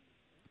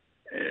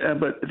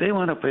 But they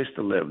want a place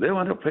to live. They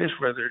want a place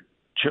where their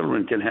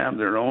children can have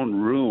their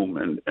own room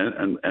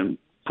and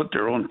put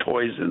their own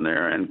toys in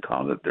there and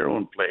call it their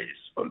own place,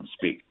 so to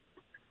speak.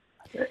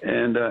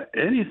 And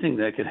anything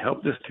that can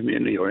help this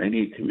community or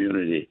any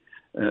community,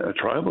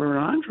 tribal or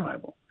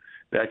non-tribal,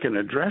 that can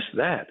address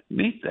that,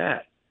 meet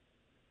that.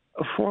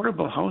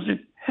 Affordable housing,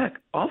 heck,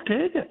 I'll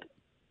take it.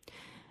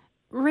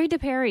 Ray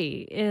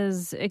DePerry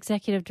is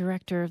Executive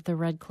Director of the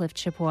Red Cliff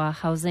Chippewa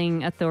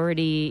Housing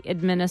Authority,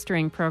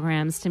 administering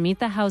programs to meet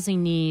the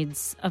housing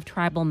needs of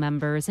tribal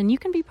members. And you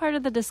can be part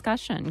of the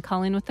discussion,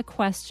 calling with a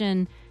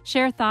question.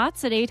 Share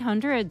thoughts at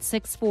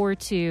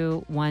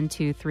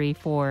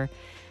 800-642-1234.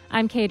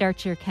 I'm Kate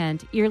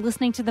Archer-Kent. You're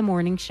listening to The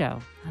Morning Show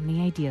on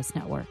the Ideas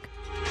Network.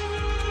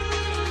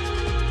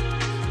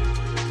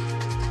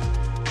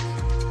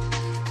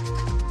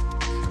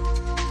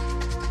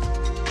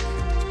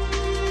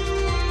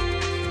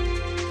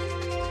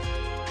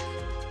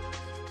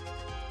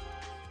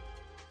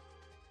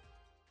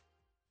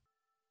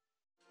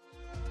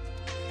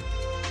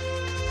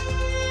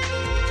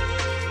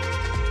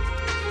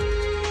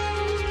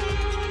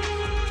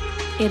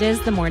 It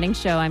is The Morning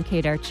Show. I'm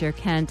Kate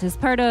Archer-Kent. As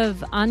part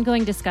of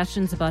ongoing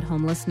discussions about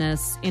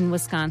homelessness in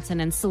Wisconsin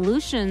and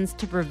solutions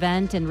to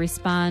prevent and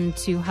respond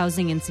to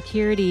housing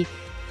insecurity,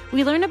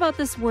 we learn about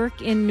this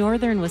work in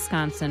northern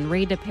Wisconsin.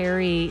 Ray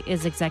DePerry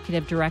is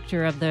Executive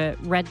Director of the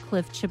Red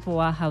Cliff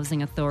Chippewa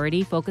Housing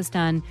Authority, focused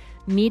on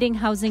meeting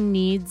housing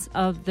needs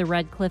of the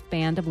Red Cliff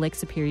Band of Lake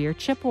Superior,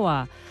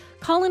 Chippewa.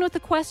 Call in with a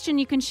question.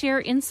 You can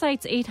share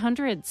insights,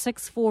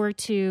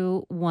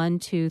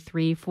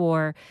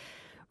 800-642-1234.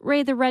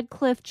 Ray, the Red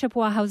Cliff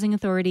Chippewa Housing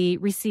Authority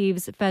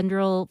receives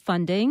federal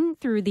funding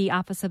through the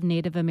Office of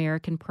Native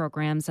American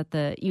Programs at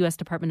the U.S.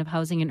 Department of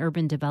Housing and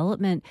Urban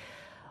Development.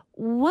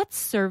 What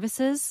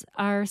services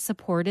are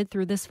supported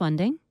through this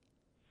funding?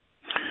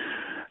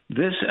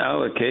 This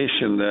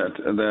allocation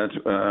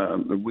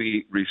that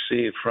we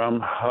receive from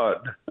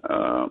HUD,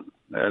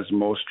 as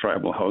most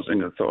tribal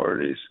housing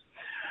authorities,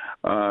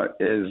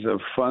 is a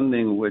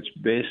funding which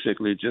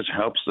basically just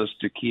helps us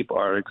to keep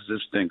our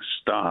existing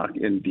stock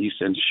in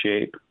decent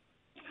shape,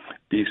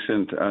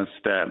 decent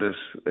status.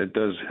 It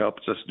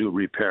helps us do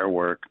repair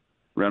work,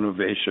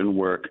 renovation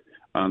work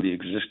on the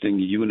existing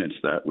units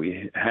that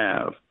we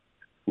have.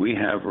 We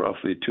have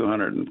roughly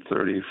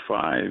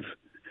 235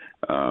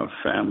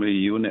 family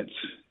units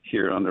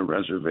here on the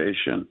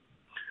reservation.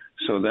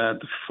 So that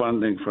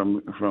funding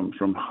from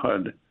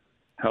HUD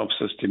helps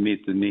us to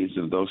meet the needs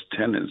of those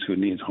tenants who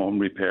need home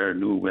repair,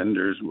 new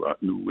windows,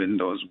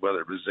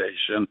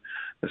 weatherization,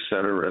 et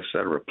cetera,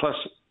 plus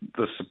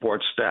the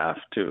support staff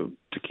to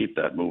keep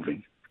that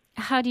moving.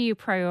 How do you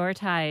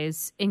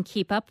prioritize and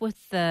keep up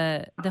with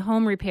the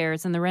home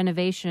repairs and the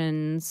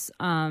renovations?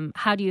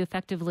 How do you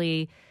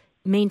effectively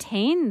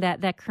maintain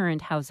that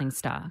current housing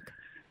stock?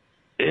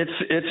 It's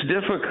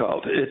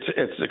difficult.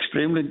 It's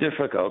extremely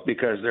difficult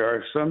because there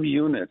are some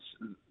units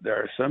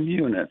that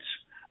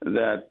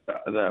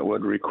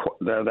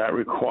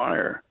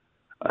require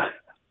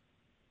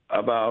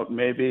about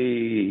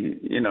maybe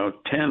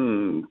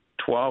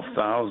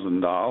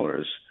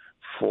 $10,000-$12,000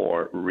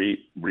 for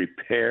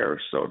repair,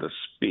 so to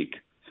speak.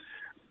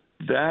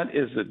 That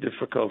is a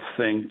difficult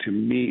thing to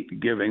meet,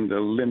 given the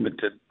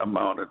limited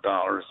amount of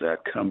dollars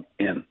that come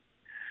in.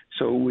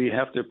 So we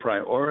have to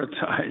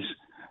prioritize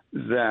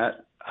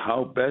that.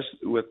 How best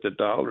with the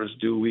dollars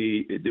do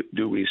we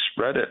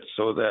spread it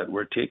so that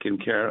we're taking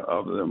care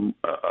of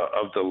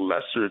the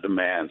lesser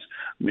demands,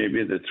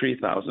 maybe the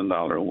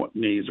 $3,000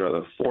 needs or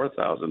the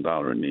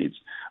 $4,000 needs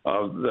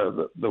of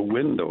the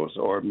windows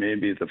or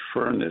maybe the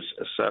furnace,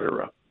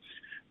 etc.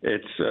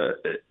 It's a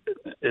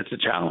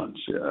challenge.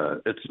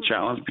 It's a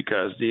challenge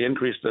because the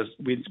increase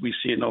we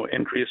see no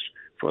increase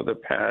for the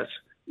past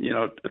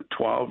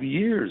 12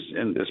 years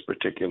in this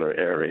particular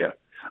area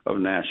of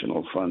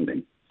national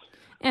funding.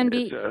 And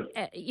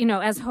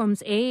as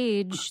homes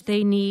age,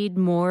 they need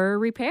more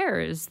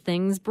repairs.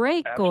 Things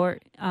break, or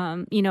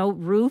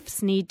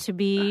roofs need to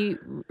be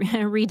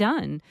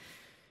redone.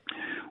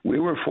 We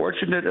were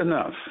fortunate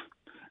enough.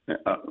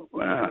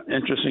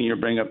 Interesting, you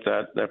bring up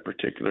that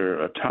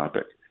particular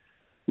topic.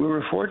 We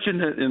were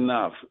fortunate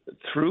enough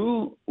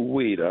through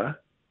WEDA,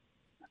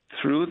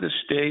 through the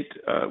state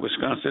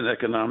Wisconsin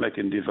Economic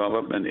and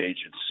Development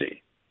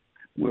Agency.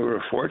 We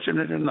were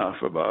fortunate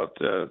enough about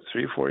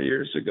 3-4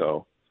 years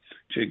ago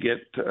to get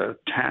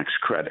tax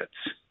credits.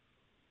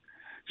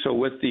 So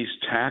with these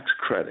tax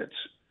credits,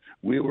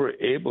 we were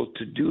able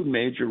to do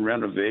major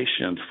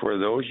renovations for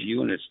those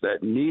units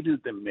that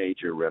needed the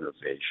major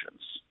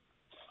renovations.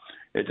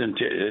 It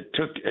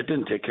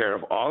didn't take care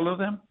of all of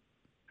them,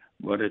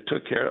 but it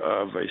took care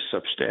of a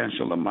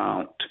substantial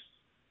amount.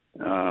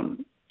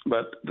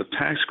 But the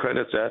tax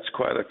credits, that's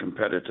quite a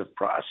competitive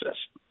process.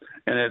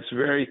 And it's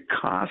very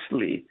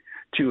costly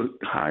to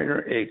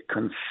hire a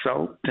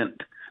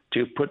consultant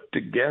to put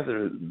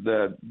together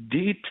the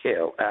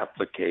detailed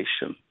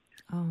application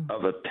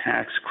of a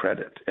tax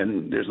credit.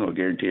 And there's no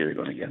guarantee you're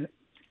going to get it.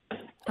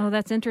 Oh,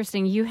 that's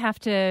interesting. You have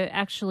to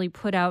actually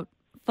put out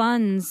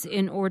funds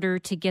in order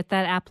to get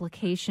that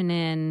application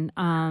in.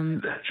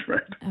 That's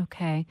right.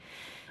 Okay.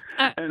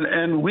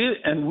 And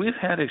we've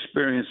had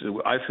experiences.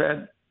 I've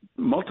had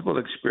multiple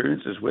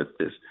experiences with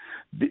this.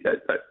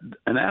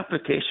 An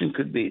application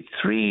could be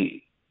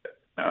three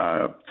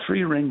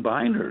ring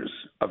binders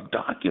of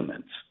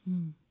documents.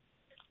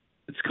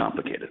 It's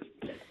complicated.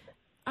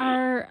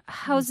 Are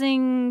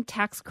housing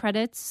tax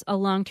credits a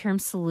long-term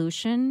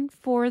solution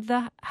for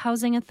the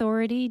housing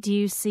authority? Do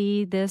you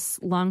see this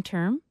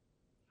long-term?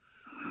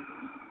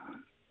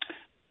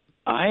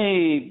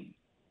 I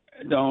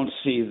don't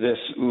see this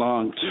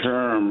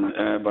long-term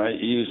by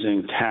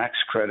using tax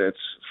credits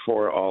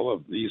for all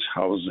of these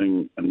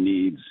housing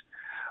needs.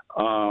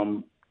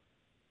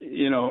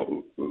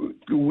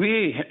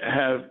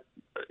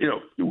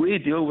 We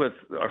deal with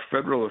our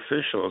federal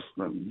officials,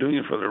 doing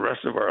it for the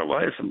rest of our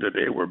life from the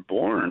day we're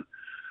born.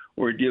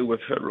 We deal with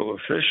federal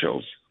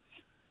officials.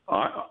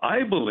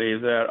 I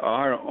believe that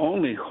our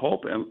only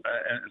hope in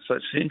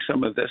seeing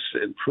some of this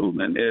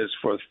improvement is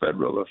for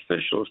federal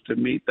officials to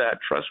meet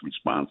that trust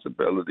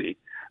responsibility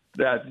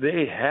that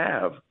they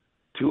have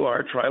to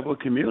our tribal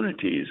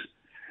communities.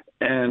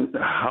 And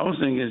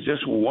housing is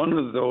just one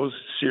of those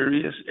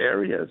serious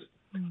areas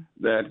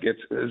that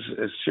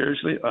is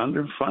seriously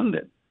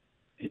underfunded.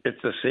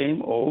 It's the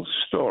same old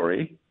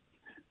story,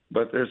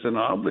 but there's an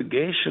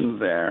obligation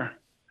there,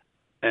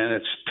 and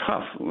it's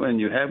tough when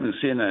you haven't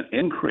seen an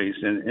increase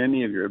in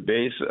any of your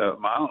base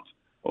amount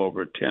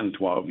over 10,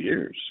 12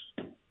 years.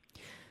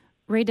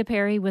 Ray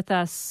DePerry with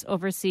us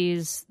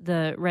oversees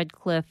the Red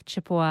Cliff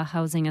Chippewa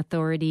Housing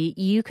Authority.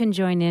 You can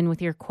join in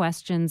with your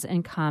questions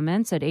and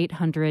comments at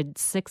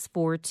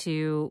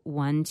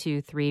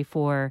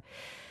 800-642-1234.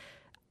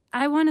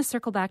 I want to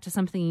circle back to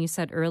something you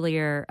said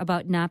earlier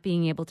about not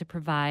being able to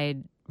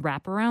provide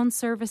wraparound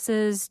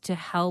services to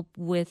help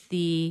with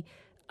the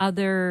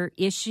other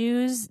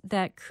issues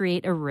that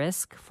create a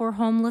risk for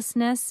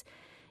homelessness.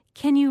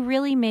 Can you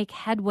really make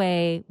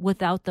headway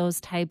without those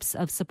types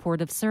of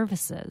supportive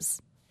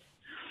services?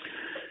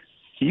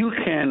 You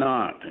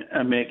cannot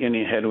make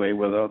any headway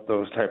without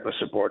those type of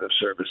supportive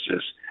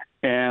services.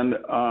 And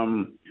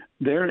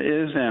there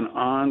is an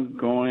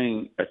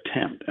ongoing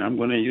attempt. I'm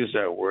going to use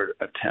that word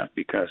attempt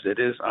because it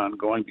is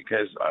ongoing,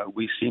 because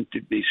we seem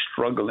to be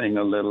struggling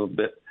a little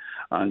bit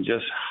on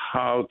just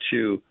how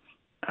to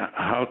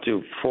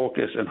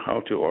focus and how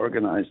to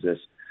organize this.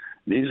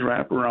 These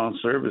wraparound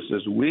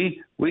services,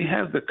 we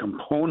have the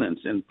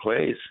components in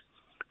place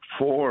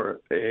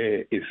for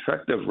a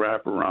effective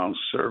wraparound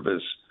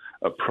service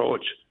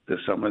approach to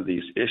some of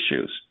these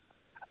issues.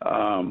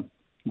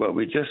 But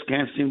we just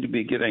can't seem to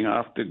be getting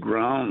off the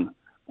ground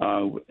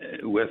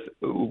with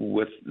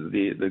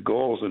the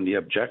goals and the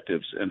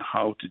objectives and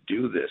how to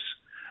do this.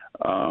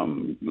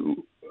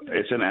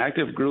 It's an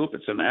active group.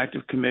 It's an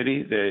active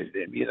committee.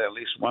 They meet at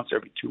least once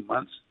every 2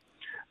 months.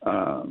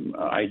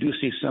 I do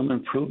see some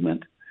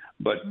improvement,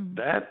 but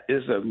that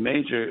is a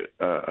major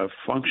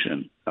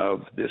function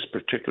of this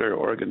particular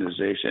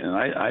organization, and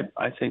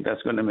I think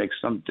that's going to make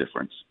some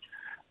difference.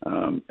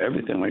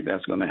 Everything like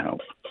that's going to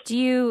help. Do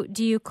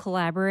you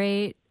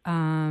collaborate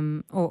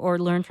or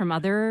learn from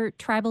other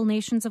tribal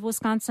nations of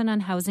Wisconsin on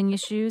housing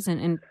issues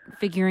and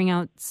figuring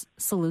out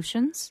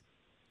solutions?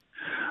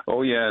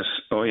 Oh yes.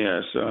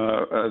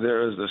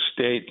 There is a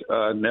state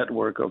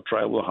network of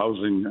tribal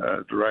housing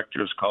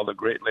directors called the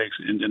Great Lakes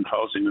Indian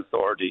Housing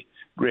Authority.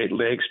 Great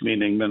Lakes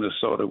meaning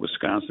Minnesota,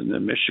 Wisconsin,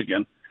 and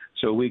Michigan.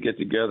 So we get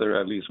together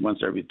at least once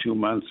every 2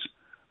 months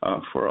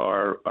for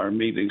our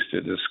meetings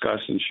to discuss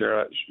and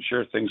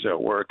share things at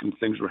work and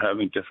things we're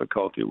having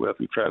difficulty with.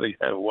 We try to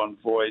have one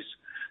voice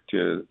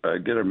to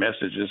get our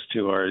messages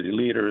to our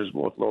leaders,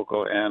 both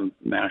local and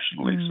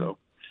nationally. So,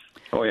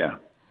 yeah.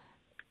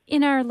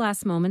 In our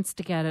last moments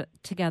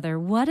together,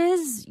 what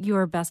is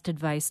your best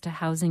advice to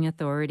housing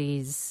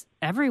authorities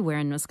everywhere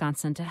in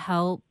Wisconsin to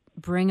help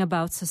bring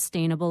about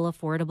sustainable,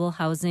 affordable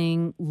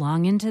housing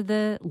long into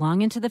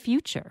the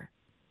future?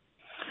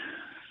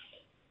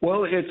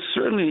 Well, it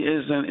certainly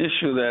is an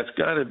issue that's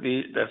got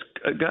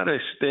to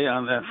stay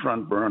on that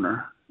front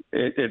burner.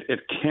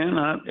 It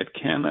cannot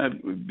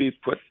be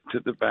put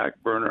to the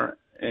back burner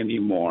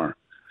anymore.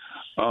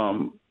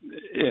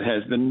 It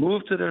has been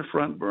moved to the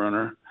front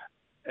burner,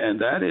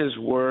 and that is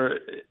where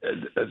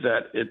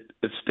it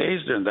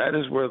stays there. And that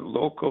is where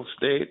local,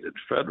 state, and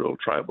federal,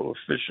 tribal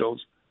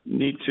officials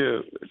need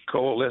to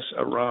coalesce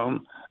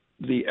around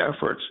the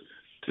efforts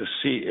to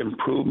see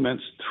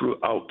improvements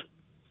throughout.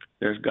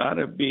 There's got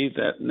to be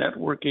that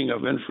networking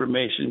of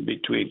information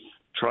between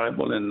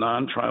tribal and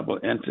non-tribal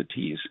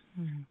entities,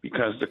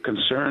 because the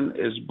concern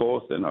is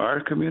both in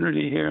our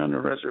community here on the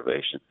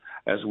reservation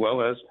as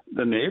well as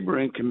the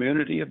neighboring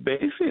community of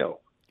Bayfield.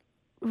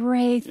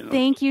 Ray,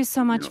 thank you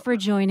so much for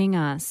joining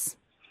us.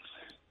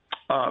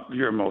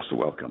 You're most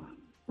welcome.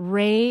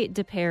 Ray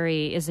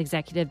DePerry is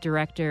Executive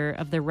Director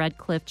of the Red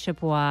Cliff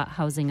Chippewa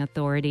Housing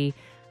Authority.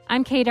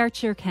 I'm Kate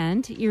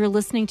Archer-Kent. You're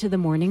listening to The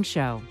Morning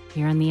Show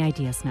here on the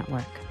Ideas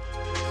Network.